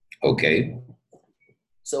Okay.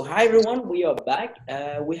 So, hi everyone, we are back.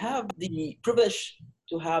 We have the privilege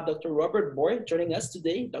to have Dr. Robert Boyd joining us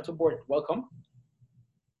today. Dr. Boyd, welcome.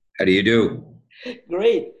 How do you do?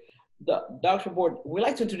 Great. Dr. Boyd, we'd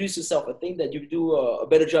like to introduce yourself. I think that you do a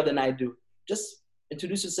better job than I do. Just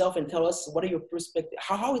introduce yourself and tell us what are your perspective,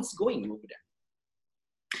 how it's going over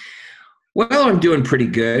there. Well, I'm doing pretty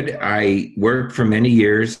good. I worked for many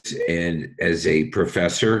years as a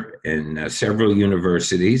professor in several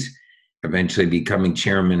universities, eventually becoming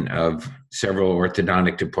chairman of several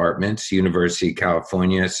orthodontic departments, University of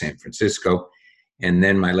California, San Francisco, and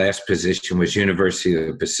then my last position was University of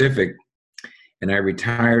the Pacific. And I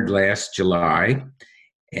retired last July,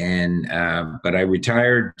 and but I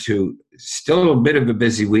retired to still a bit of a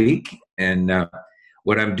busy week. And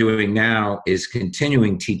what I'm doing now is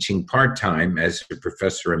continuing teaching part-time as a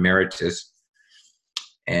professor emeritus.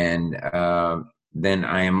 And then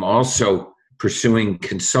I am also pursuing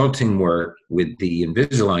consulting work with the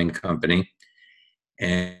Invisalign company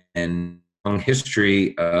and long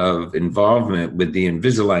history of involvement with the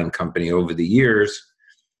Invisalign company over the years,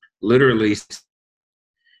 literally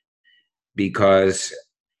because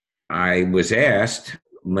I was asked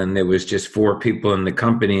when there was just 4 people in the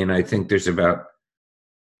company, and I think there's about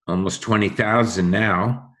almost 20,000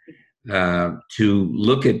 now, to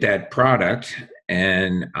look at that product.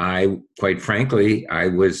 And I, quite frankly, I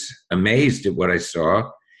was amazed at what I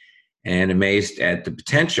saw and amazed at the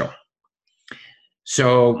potential.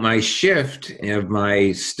 So my shift of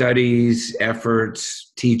my studies,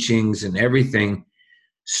 efforts, teachings, and everything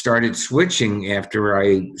started switching after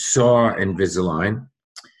I saw Invisalign.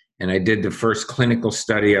 And I did the first clinical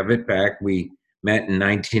study of it back. We met in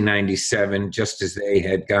 1997, just as they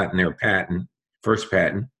had gotten their patent, first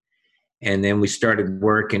patent. And then we started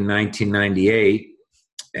work in 1998.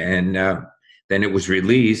 And then it was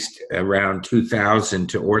released around 2000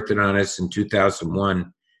 to orthodontists and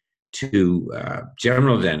 2001 to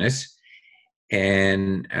general dentists.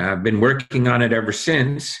 And I've been working on it ever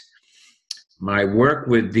since. My work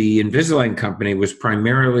with the Invisalign company was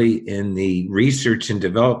primarily in the research and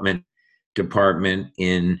development department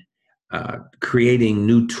in creating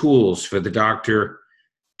new tools for the doctor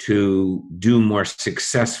to do more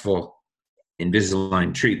successful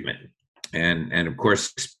Invisalign treatment. And of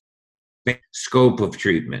course, scope of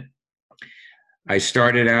treatment. I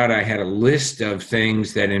started out, I had a list of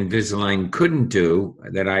things that Invisalign couldn't do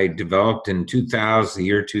that I developed in 2000, the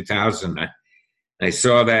year 2000. I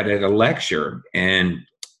saw that at a lecture, and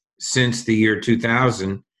since the year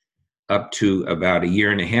 2000 up to about a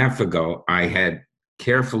year and a half ago, I had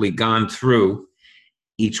carefully gone through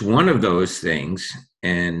each one of those things,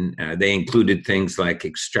 and they included things like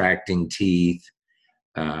extracting teeth,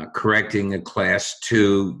 correcting a class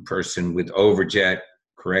 2 person with overjet,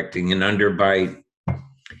 correcting an underbite,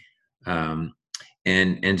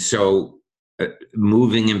 and so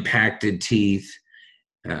moving impacted teeth,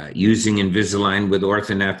 using Invisalign with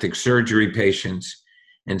orthodontic surgery patients,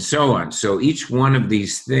 and so on. So each one of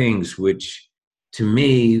these things, which to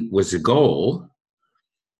me was a goal,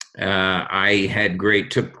 I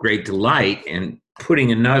took great delight in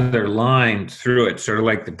putting another line through it, sort of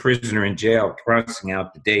like the prisoner in jail crossing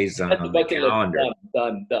out the days on the calendar.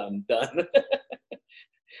 Done.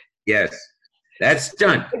 Yes, that's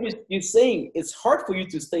done. You're saying it's hard for you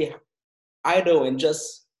to stay idle and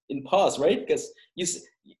just in pause, right? Because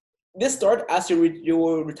this started as you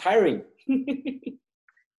were retiring.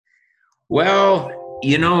 Well,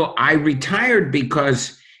 I retired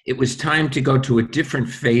because it was time to go to a different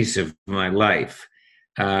phase of my life.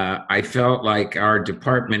 I felt like our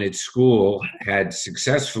department at school had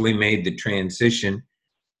successfully made the transition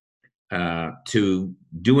to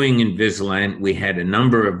doing Invisalign. We had a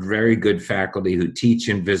number of very good faculty who teach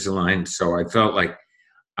Invisalign, so I felt like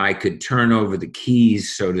I could turn over the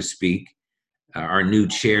keys, so to speak. Our new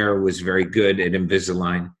chair was very good at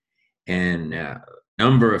Invisalign, and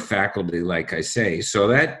number of faculty, like I say. So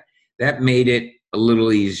that made it a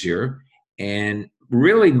little easier. And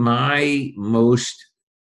really my most,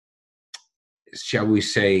 shall we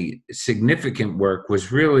say, significant work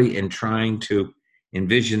was really in trying to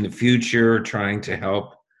envision the future, trying to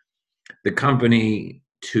help the company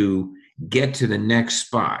to get to the next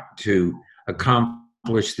spot, to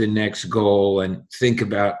accomplish the next goal, and think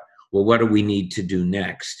about, well, what do we need to do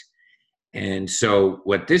next? And so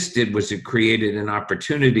what this did was it created an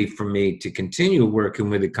opportunity for me to continue working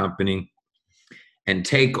with the company and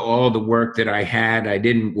take all the work that I had. I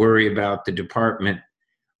didn't worry about the department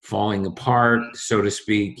falling apart, so to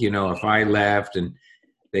speak. If I left and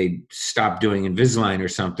they stopped doing Invisalign or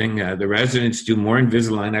something, the residents do more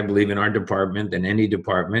Invisalign, I believe, in our department than any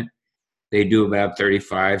department. they do about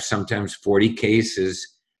 35, sometimes 40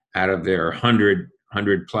 cases out of their 100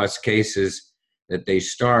 plus cases that they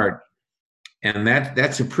start. And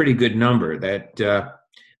that's a pretty good number. That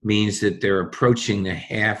means that they're approaching the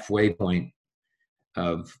halfway point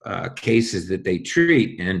of cases that they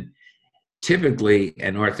treat. And typically,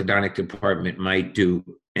 an orthodontic department might do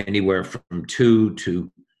anywhere from 2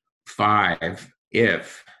 to 5,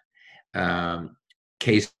 if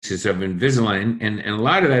cases of Invisalign. And a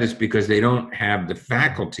lot of that is because they don't have the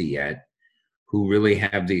faculty yet who really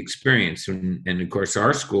have the experience. And of course,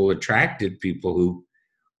 our school attracted people who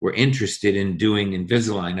were interested in doing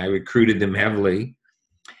Invisalign. I recruited them heavily.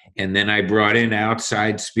 And then I brought in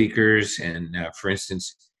outside speakers. And for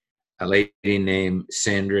instance, a lady named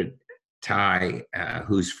Sandra Tai,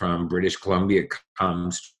 who's from British Columbia,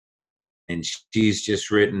 comes, and she's just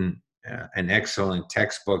written an excellent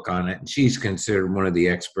textbook on it. And she's considered one of the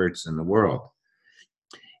experts in the world.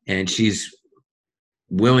 And she's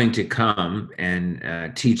willing to come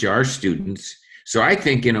and teach our students. So I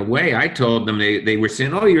think in a way, I told them, they were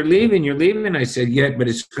saying, oh, you're leaving. I said, yeah, but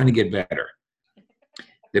it's going to get better.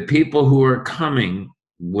 The people who are coming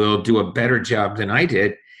will do a better job than I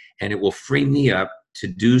did, and it will free me up to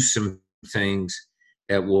do some things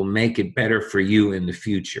that will make it better for you in the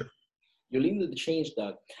future. You're leading to the change,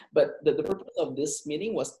 Doug. But the purpose of this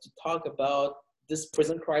meeting was to talk about this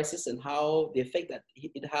present crisis and how the effect that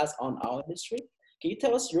it has on our industry. Can you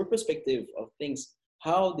tell us your perspective of things,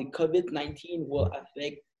 how the COVID-19 will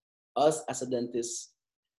affect us as a dentist?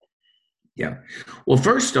 Yeah. Well,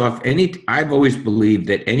 first off, I've always believed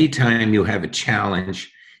that anytime you have a challenge,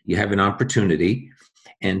 you have an opportunity.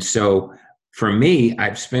 And so for me,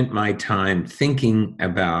 I've spent my time thinking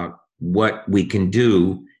about what we can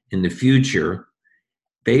do in the future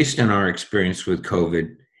based on our experience with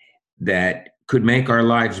COVID that could make our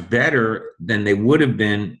lives better than they would have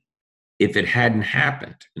been if it hadn't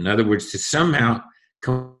happened. In other words, to somehow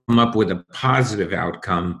come up with a positive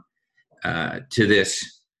outcome to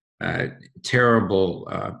this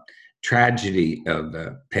terrible tragedy of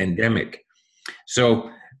the pandemic.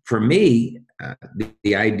 So for me,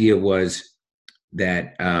 the idea was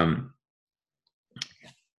that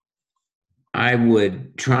I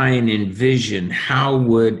would try and envision how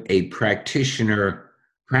would a practitioner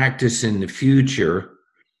practice in the future.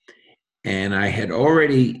 And I had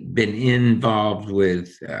already been involved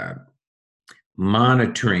with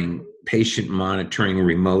patient monitoring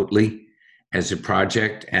remotely as a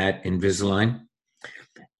project at Invisalign.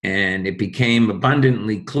 And it became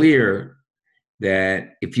abundantly clear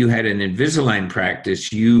that if you had an Invisalign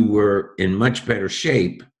practice, you were in much better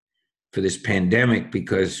shape for this pandemic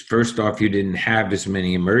because, first off, you didn't have as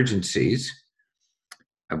many emergencies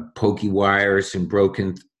of pokey wires and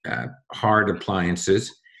broken hard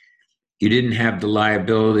appliances. You didn't have the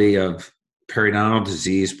liability of periodontal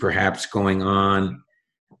disease perhaps going on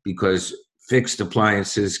because fixed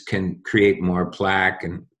appliances can create more plaque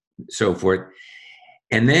and so forth.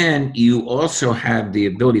 And then you also have the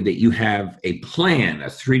ability that you have a plan, a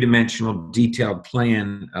three-dimensional detailed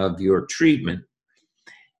plan of your treatment.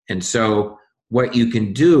 And so what you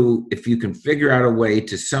can do, if you can figure out a way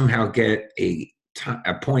to somehow get a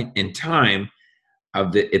point in time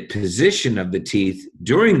of the position of the teeth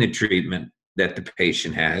during the treatment that the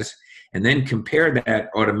patient has, and then compare that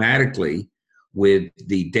automatically with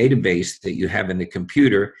the database that you have in the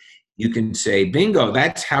computer, you can say, bingo,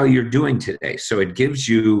 that's how you're doing today. So it gives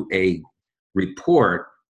you a report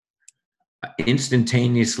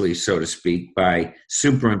instantaneously, so to speak, by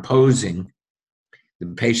superimposing the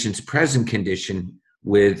patient's present condition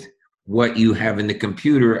with what you have in the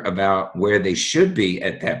computer about where they should be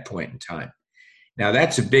at that point in time. Now,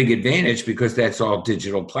 that's a big advantage because that's all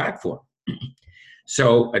digital platform.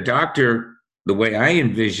 So a doctor, the way I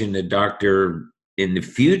envision a doctor in the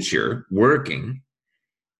future working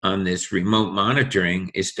on this remote monitoring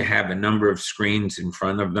is to have a number of screens in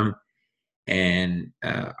front of them. And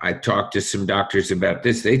I talked to some doctors about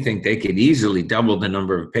this. They think they could easily double the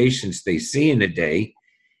number of patients they see in a day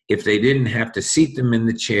if they didn't have to seat them in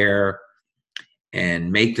the chair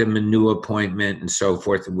and make them a new appointment and so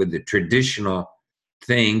forth with the traditional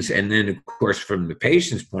things. And then, of course, from the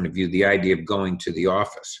patient's point of view, the idea of going to the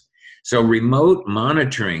office. So remote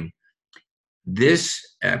monitoring, this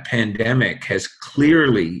pandemic has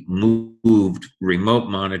clearly moved remote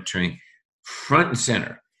monitoring front and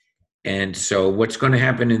center. And so what's going to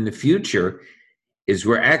happen in the future is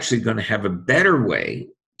we're actually going to have a better way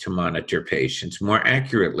to monitor patients more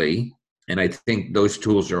accurately. And I think those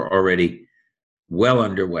tools are already well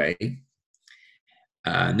underway.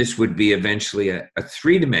 This would be eventually a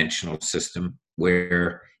three-dimensional system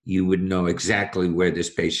where you would know exactly where this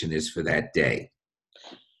patient is for that day.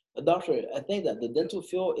 Doctor, I think that the dental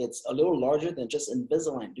field, it's a little larger than just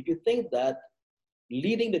Invisalign. Do you think that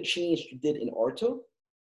leading the change you did in ortho,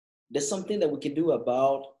 there's something that we can do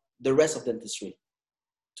about the rest of dentistry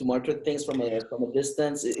to monitor things from a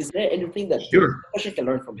distance? Is there anything that the Sure. patient can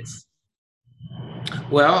learn from this?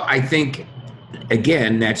 Well, I think,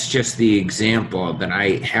 again, that's just the example that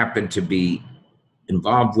I happen to be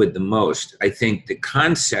involved with the most. I think the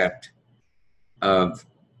concept of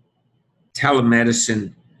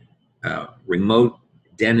telemedicine, remote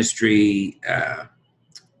dentistry,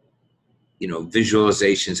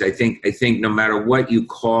 visualizations. I think no matter what you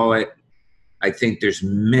call it, I think there's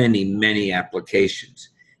many applications.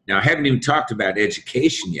 Now, I haven't even talked about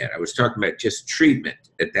education yet. I was talking about just treatment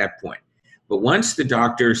at that point. But once the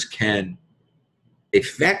doctors can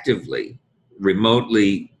effectively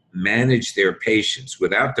remotely manage their patients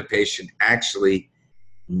without the patient actually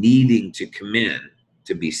needing to come in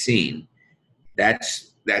to be seen,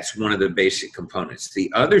 that's one of the basic components.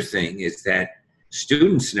 The other thing is that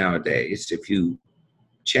students nowadays, if you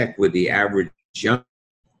check with the average young,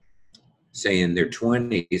 say in their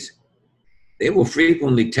 20s, they will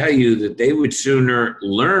frequently tell you that they would sooner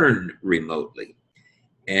learn remotely.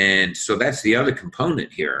 And so that's the other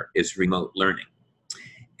component here, is remote learning.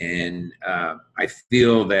 And I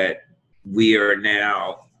feel that we are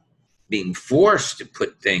now being forced to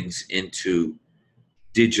put things into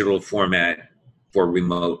digital format for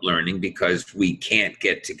remote learning because we can't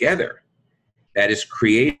get together. That is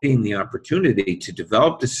creating the opportunity to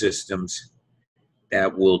develop the systems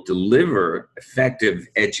that will deliver effective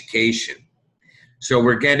education. So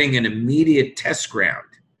we're getting an immediate test ground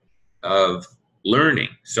of learning.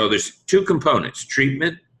 So there's two components,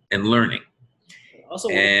 treatment and learning. Also,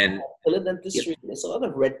 and dentistry, there's a lot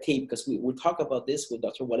of red tape because we talk about this with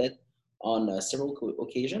Dr. Wallet on several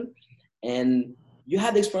occasions. And you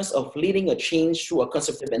had the experience of leading a change through a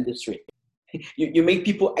conservative industry. You make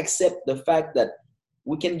people accept the fact that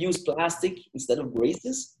we can use plastic instead of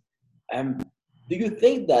braces. Do you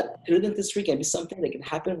think that teledentistry can be something that can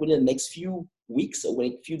happen within the next few weeks or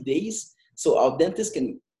within a few days so our dentists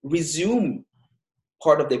can resume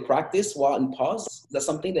part of their practice while in pause? Is that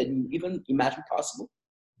something that you even imagine possible?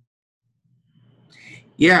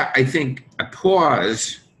 Yeah, I think a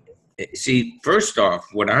pause. See, first off,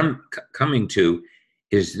 what I'm coming to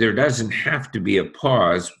is there doesn't have to be a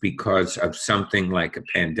pause because of something like a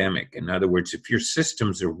pandemic. In other words, if your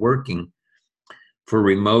systems are working for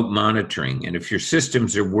remote monitoring, and if your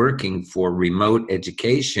systems are working for remote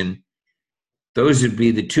education, those would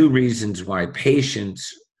be the two reasons why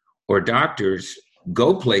patients or doctors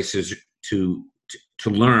go places to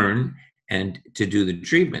learn and to do the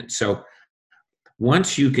treatment. So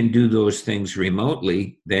once you can do those things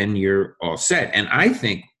remotely, then you're all set. And I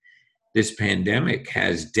think this pandemic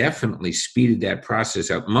has definitely speeded that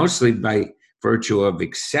process up, mostly by virtue of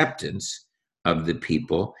acceptance of the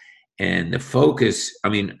people and the focus. I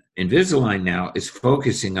mean, Invisalign now is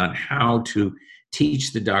focusing on how to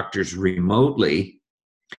teach the doctors remotely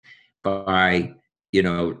by,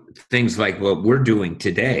 things like what we're doing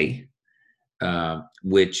today,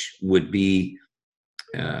 which would be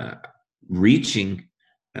reaching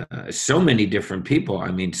so many different people. I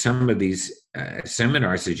mean, some of these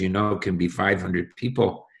seminars, as you know, can be 500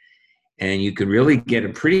 people, and you can really get a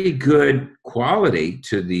pretty good quality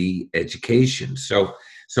to the education. So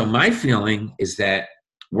my feeling is that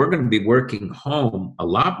we're going to be working home a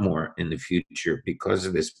lot more in the future because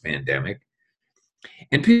of this pandemic.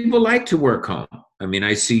 And people like to work home. I mean,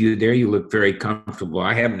 I see you there. You look very comfortable.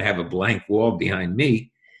 I happen to have a blank wall behind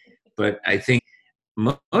me, but I think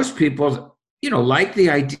most people, like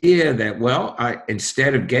the idea that, well,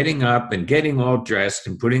 instead of getting up and getting all dressed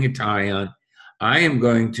and putting a tie on, I am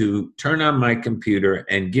going to turn on my computer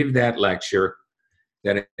and give that lecture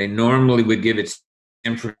that I normally would give it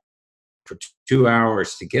for 2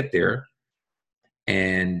 hours to get there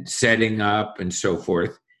and setting up and so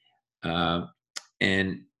forth.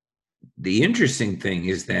 And the interesting thing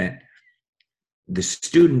is that the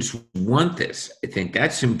students want this. I think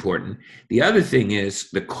that's important. The other thing is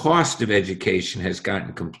the cost of education has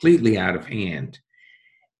gotten completely out of hand.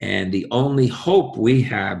 And the only hope we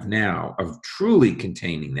have now of truly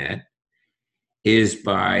containing that is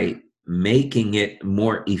by making it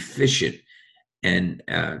more efficient and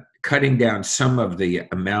cutting down some of the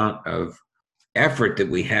amount of effort that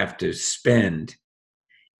we have to spend.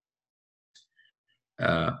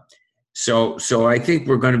 So I think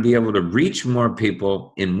we're going to be able to reach more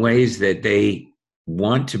people in ways that they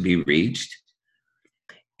want to be reached.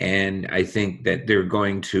 And I think that they're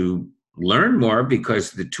going to learn more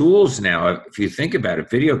because the tools now, if you think about it,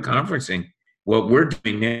 video conferencing, what we're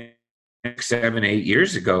doing now, 7, 8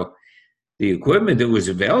 years ago, the equipment that was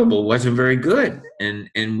available wasn't very good.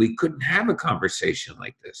 And we couldn't have a conversation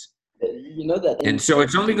like this. You know that And so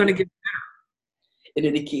it's only going to get in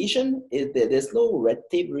education, there's no red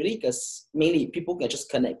tape really, because mainly people can just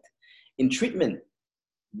connect. In treatment,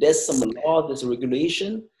 there's some law, there's a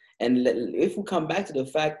regulation, and if we come back to the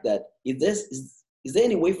fact that is there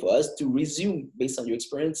any way for us to resume, based on your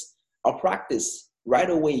experience, our practice right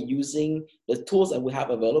away using the tools that we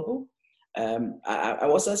have available? I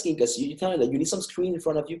was asking because you tell me that you need some screen in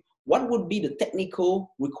front of you. What would be the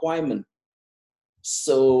technical requirement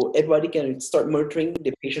so everybody can start monitoring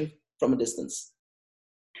the patient from a distance?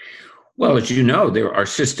 Well, as you know, there are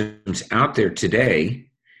systems out there today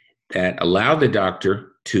that allow the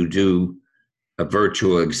doctor to do a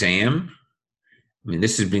virtual exam. I mean,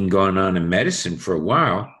 this has been going on in medicine for a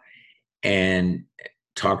while, and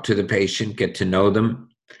talk to the patient, get to know them,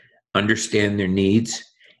 understand their needs.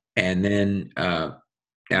 And then now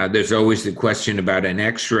there's always the question about an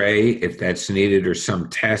x-ray, if that's needed, or some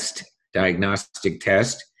test, diagnostic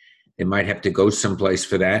test. They might have to go someplace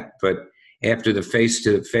for that. But after the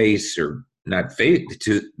face-to-face, or not face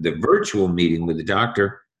to the virtual meeting with the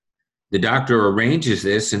doctor arranges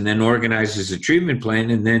this and then organizes a treatment plan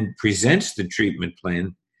and then presents the treatment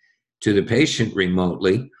plan to the patient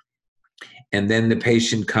remotely. And then the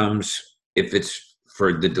patient comes, if it's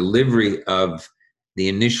for the delivery of the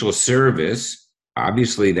initial service,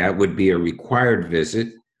 obviously that would be a required visit.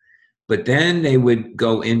 But then they would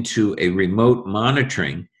go into a remote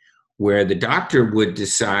monitoring where the doctor would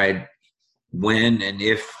decide when and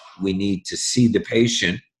if we need to see the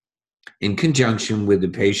patient in conjunction with the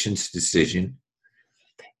patient's decision.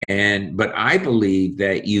 But I believe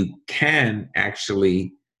that you can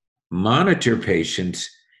actually monitor patients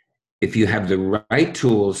if you have the right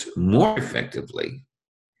tools more effectively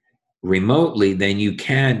remotely than you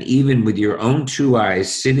can even with your own two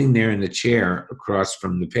eyes sitting there in the chair across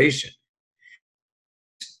from the patient.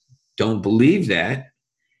 Don't believe that.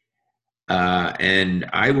 And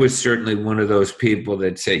I was certainly one of those people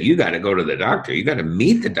that said, you got to go to the doctor. You got to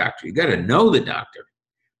meet the doctor. You got to know the doctor.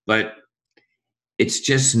 But it's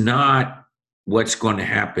just not what's going to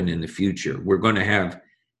happen in the future. We're going to have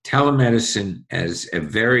telemedicine as a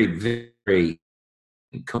very, very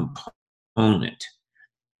component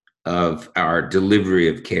of our delivery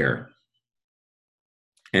of care.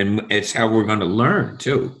 And it's how we're going to learn,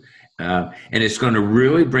 too. And it's going to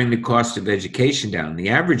really bring the cost of education down. The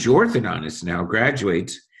average orthodontist now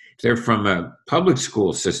graduates, if they're from a public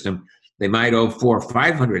school system, they might owe $400,000 or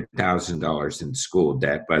 $500,000 in school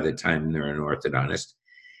debt by the time they're an orthodontist.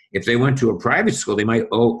 If they went to a private school, they might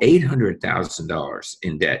owe $800,000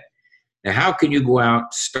 in debt. Now, how can you go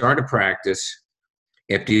out, start a practice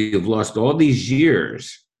after you've lost all these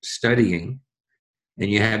years studying, and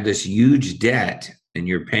you have this huge debt, and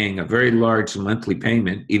you're paying a very large monthly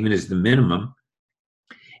payment, even as the minimum,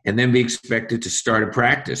 and then be expected to start a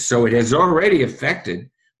practice? So it has already affected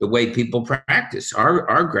the way people practice.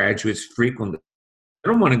 Our graduates frequently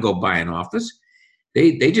don't want to go buy an office.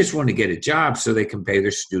 They just want to get a job so they can pay their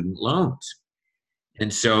student loans.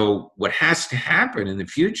 And so what has to happen in the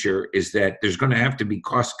future is that there's going to have to be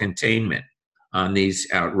cost containment on these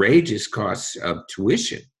outrageous costs of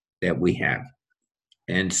tuition that we have.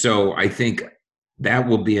 And so I think that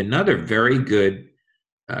will be another very good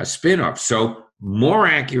spin-off. So more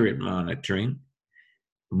accurate monitoring,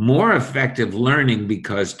 more effective learning,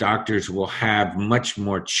 because doctors will have much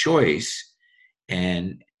more choice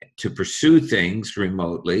and to pursue things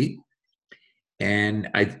remotely. And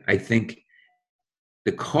I think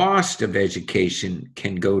the cost of education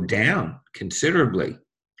can go down considerably.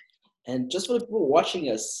 And just for the people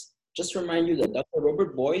watching us, just to remind you that Dr.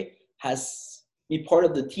 Robert Boy has been part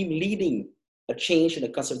of the team leading a change in the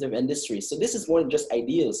conservative industry. So this is more than just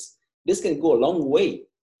ideas. This can go a long way,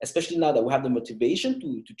 especially now that we have the motivation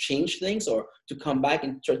to change things or to come back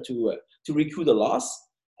and try to recoup the loss.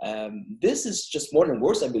 This is just more than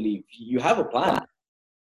words, I believe. You have a plan.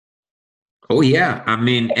 Oh, yeah. I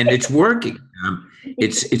mean, and it's working.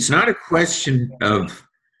 It's not a question of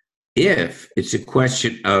if, it's a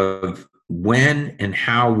question of when and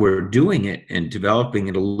how we're doing it and developing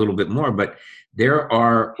it a little bit more. But there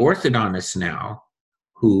are orthodontists now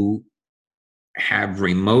who have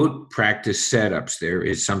remote practice setups. There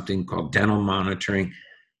is something called dental monitoring.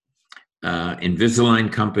 Invisalign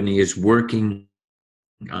Company is working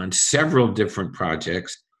on several different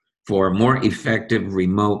projects for more effective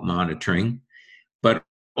remote monitoring. But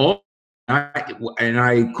of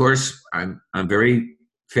course, I'm very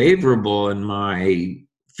favorable in my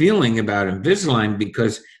feeling about Invisalign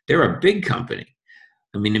because they're a big company.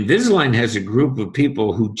 I mean, Invisalign has a group of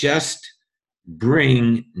people who just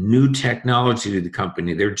bring new technology to the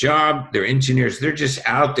company. Their job, their engineers, they're just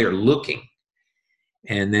out there looking.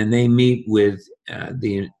 And then they meet with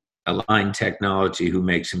the Align Technology who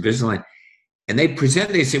makes Invisalign. And they present,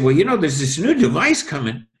 they say, well, you know, there's this new device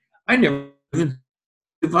coming. I never even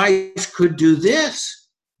device could do this.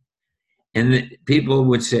 And the people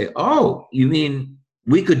would say, oh, you mean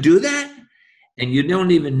we could do that? And you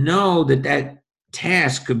don't even know that that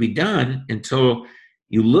task could be done until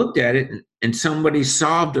you looked at it and somebody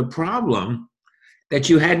solved a problem that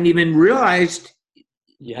you hadn't even realized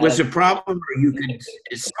was a problem, or you could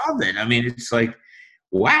solve it. I mean, it's like,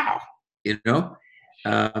 wow, you know?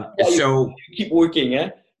 So you keep working,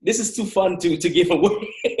 eh? This is too fun to give away.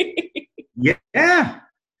 yeah.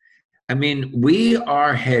 I mean, we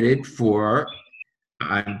are headed for,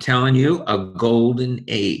 I'm telling you, a golden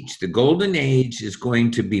age. The golden age is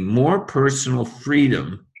going to be more personal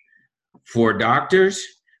freedom for doctors,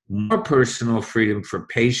 more personal freedom for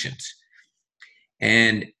patients,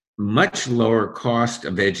 and much lower cost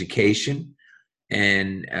of education.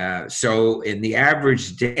 And so in the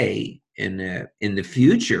average day, in the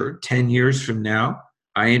future, 10 years from now,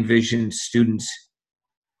 I envision students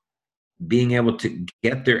being able to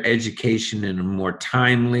get their education in a more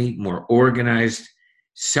timely, more organized,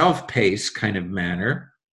 self-paced kind of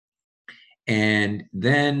manner. And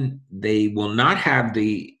then they will not have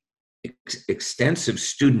the extensive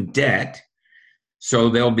student debt. So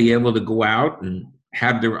they'll be able to go out and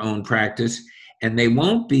have their own practice. And they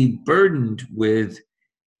won't be burdened with,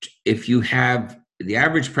 if you have, the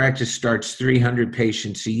average practice starts 300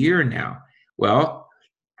 patients a year now. Well,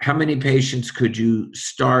 how many patients could you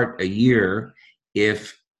start a year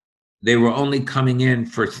if they were only coming in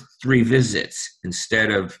for 3 visits instead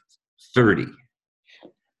of 30?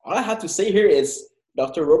 All I have to say here is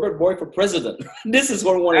Dr. Robert Borg for president. This is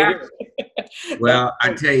what I want to hear. Well,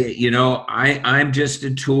 I tell you, you know, I'm just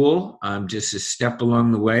a tool. I'm just a step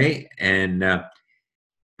along the way. And,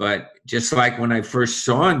 but just like when I first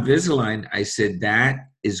saw Invisalign, I said, that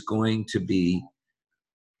is going to be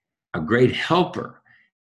a great helper.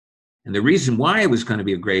 And the reason why it was going to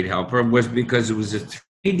be a great helper was because it was a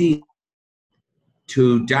 3D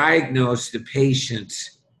to diagnose the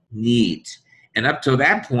patient's needs. And up to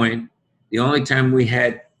that point, the only time we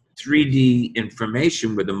had 3D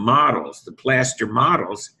information were the models, the plaster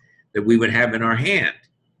models that we would have in our hand.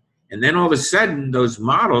 And then all of a sudden, those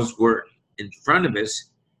models were in front of us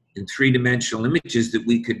in 3-dimensional images that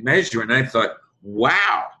we could measure. And I thought,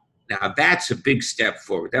 wow, now that's a big step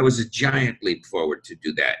forward. That was a giant leap forward to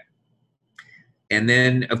do that. And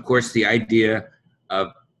then, of course, the idea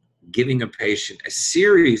of giving a patient a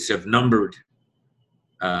series of numbered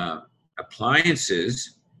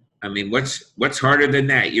appliances. I mean, what's harder than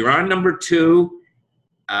that? You're on number 2.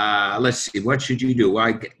 Let's see, what should you do?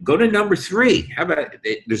 Well, go to number 3. How about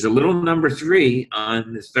there's a little number 3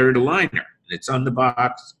 on the 3rd aligner. It's on the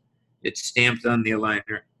box. It's stamped on the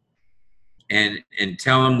aligner. And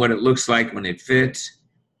tell them what it looks like when it fits.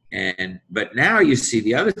 But now you see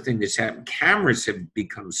the other thing that's happened, cameras have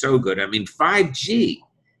become so good. I mean, 5G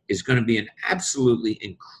is going to be an absolutely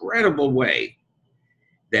incredible way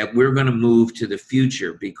that we're going to move to the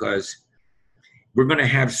future, because we're going to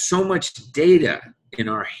have so much data in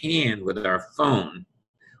our hand with our phone.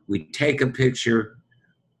 We take a picture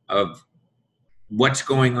of what's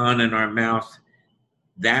going on in our mouth,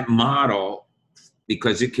 that model,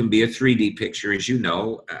 because it can be a 3D picture, as you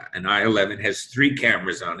know, an i11 has 3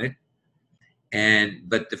 cameras on it.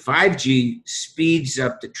 But the 5G speeds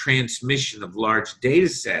up the transmission of large data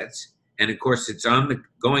sets. And of course, it's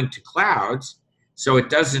going to clouds, so it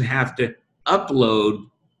doesn't have to upload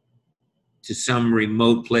to some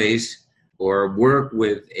remote place or work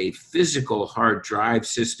with a physical hard drive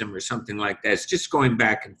system or something like that. It's just going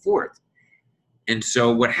back and forth. And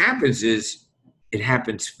so what happens is it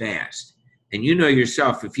happens fast. And you know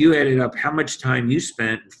yourself, if you added up how much time you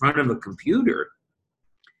spent in front of a computer,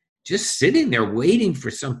 just sitting there waiting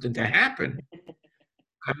for something to happen.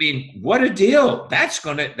 I mean, what a deal. That's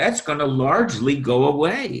gonna largely go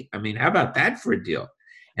away. I mean, how about that for a deal?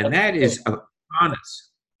 And that is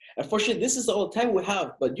honest. Unfortunately, this is all the time we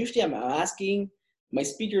have, but usually I'm asking my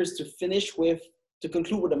speakers to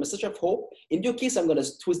conclude with a message of hope. In your case, I'm gonna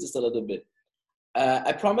twist this a little bit.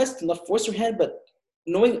 I promise to not force your hand, but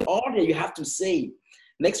knowing all that you have to say,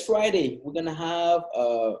 next Friday, we're going to have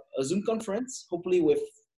a Zoom conference, hopefully with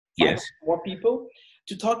 5 more people,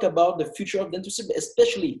 to talk about the future of dentistry,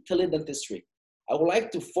 especially teledentistry. I would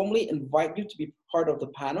like to formally invite you to be part of the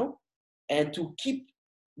panel and to keep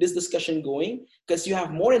this discussion going because you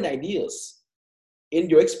have more than ideas. In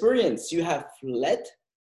your experience, you have led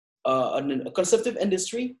a conservative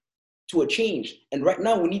industry to a change. And right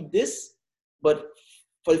now we need this, but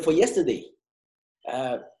for yesterday,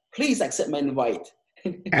 please accept my invite.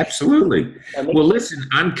 Absolutely. Well, listen,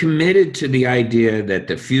 I'm committed to the idea that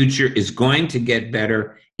the future is going to get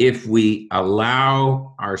better if we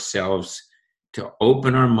allow ourselves to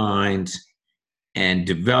open our minds and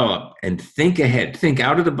develop and think ahead, think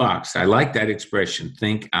out of the box. I like that expression,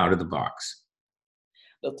 think out of the box.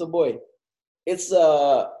 Dr. Boy, it's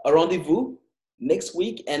a rendezvous next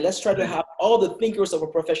week, and let's try to have all the thinkers of a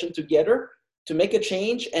profession together to make a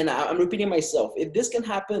change. And I'm repeating myself, if this can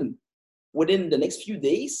happen within the next few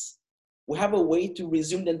days, we have a way to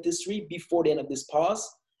resume dentistry before the end of this pause,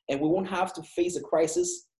 and we won't have to face a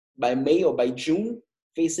crisis by May or by June,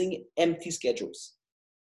 facing empty schedules.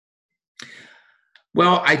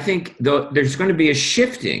 Well, I think there's going to be a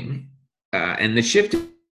shifting, and the shifting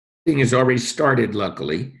has already started,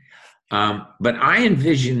 luckily. But I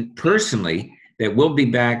envision personally that we'll be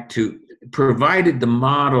back to, provided the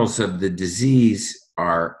models of the disease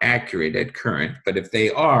are accurate at current, but if they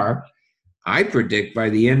are, I predict by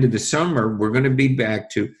the end of the summer, we're going to be back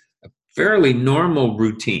to a fairly normal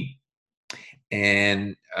routine.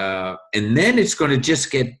 And then it's going to just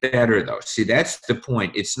get better, though. See, that's the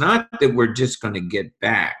point. It's not that we're just going to get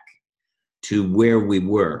back to where we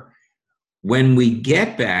were. When we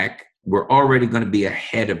get back, we're already going to be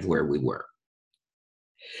ahead of where we were.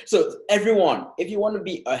 So everyone, if you want to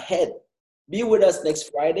be ahead, be with us next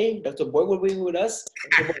Friday. Dr. Boy will be with us.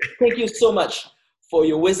 Thank you so much for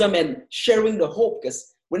your wisdom and sharing the hope,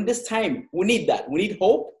 because when this time, we need that. We need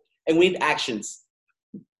hope and we need actions.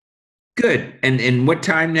 Good. And what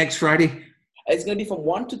time next Friday? It's going to be from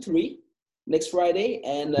 1 to 3 next Friday.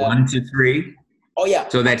 And 1 to 3? Oh, yeah.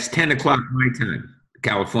 So that's 10 o'clock my time,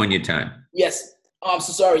 California time. Yes. Oh, I'm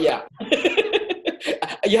so sorry. Yeah.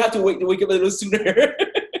 You have to wake up a little sooner.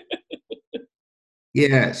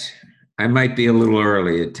 Yes. I might be a little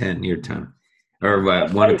early at 10 your time, or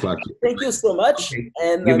 1 o'clock. Thank you so much. Okay.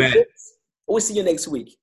 And You bet. we'll see you next week.